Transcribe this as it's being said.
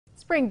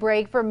Spring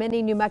break for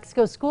many New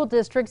Mexico school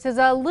districts is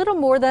a little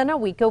more than a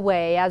week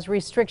away. As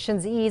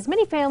restrictions ease,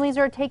 many families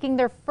are taking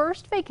their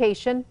first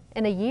vacation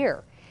in a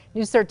year.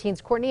 News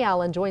 13's Courtney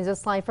Allen joins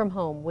us live from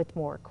home with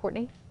more.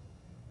 Courtney?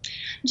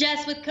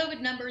 Jess, with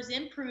COVID numbers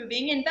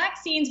improving and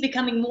vaccines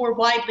becoming more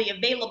widely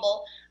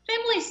available,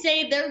 families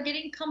say they're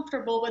getting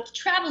comfortable with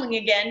traveling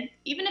again,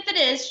 even if it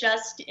is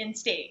just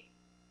in-state.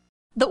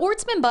 The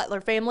Ortsman Butler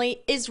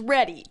family is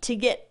ready to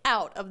get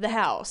out of the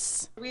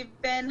house.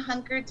 We've been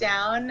hunkered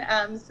down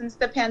since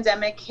the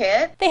pandemic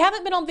hit. They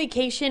haven't been on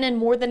vacation in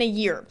more than a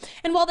year,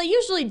 and while they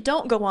usually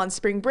don't go on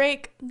spring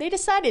break, they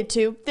decided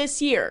to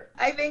this year.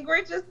 I think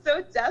we're just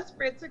so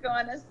desperate to go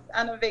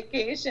on a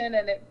vacation,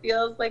 and it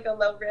feels like a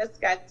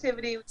low-risk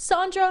activity.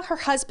 Sandra, her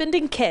husband,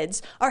 and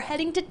kids are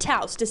heading to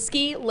Taos to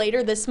ski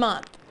later this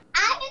month.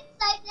 I'm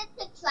excited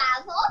to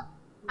travel.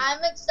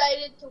 I'm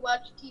excited to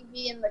watch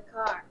TV in the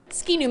car.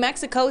 Ski New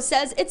Mexico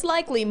says it's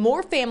likely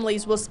more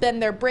families will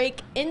spend their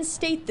break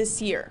in-state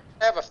this year.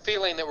 I have a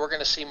feeling that we're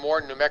going to see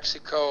more New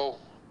Mexico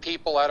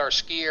people at our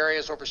ski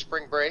areas over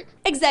spring break.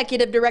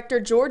 Executive Director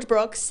George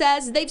Brooks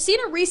says they've seen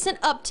a recent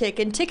uptick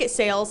in ticket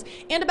sales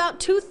and about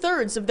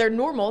 2/3 of their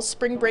normal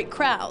spring break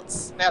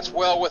crowds. That's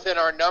well within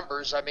our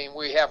numbers. I mean,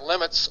 we have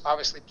limits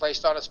obviously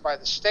placed on us by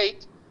the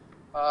state,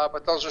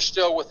 but those are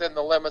still within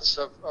the limits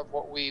of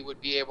what we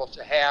would be able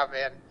to have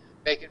and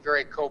make it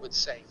very COVID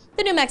safe.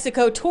 The New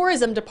Mexico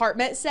Tourism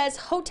Department says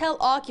hotel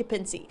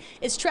occupancy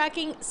is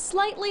tracking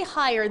slightly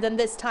higher than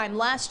this time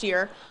last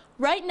year.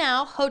 Right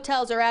now,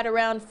 hotels are at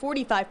around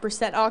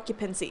 45%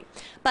 occupancy.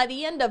 By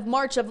the end of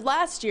March of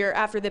last year,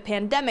 after the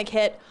pandemic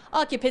hit,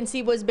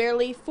 occupancy was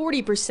barely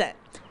 40%.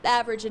 The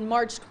average in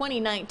March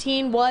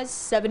 2019 was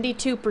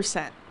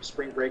 72%.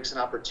 Spring break's an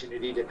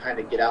opportunity to kind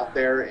of get out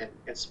there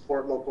and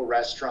support local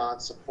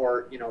restaurants,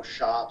 support,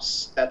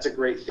 shops. That's a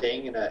great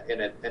thing and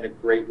a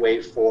great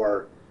way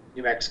for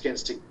New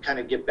Mexicans to kind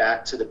of give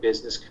back to the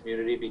business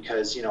community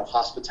because,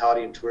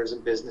 hospitality and tourism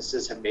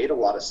businesses have made a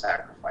lot of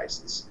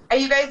sacrifices. Are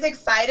you guys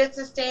excited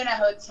to stay in a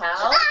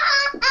hotel?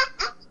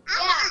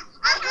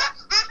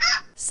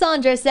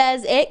 Sandra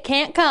says it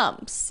can't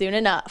come soon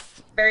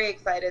enough. Very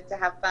excited to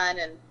have fun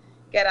and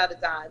get out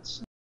of Dodge.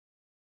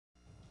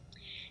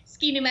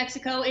 Ski New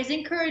Mexico is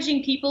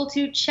encouraging people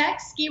to check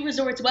ski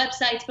resorts'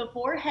 websites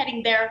before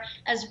heading there,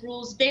 as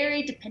rules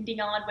vary depending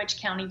on which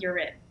county you're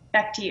in.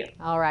 Back to you.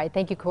 All right.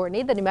 Thank you,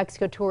 Courtney. The New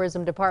Mexico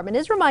Tourism Department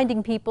is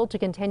reminding people to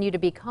continue to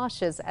be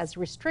cautious as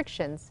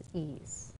restrictions ease.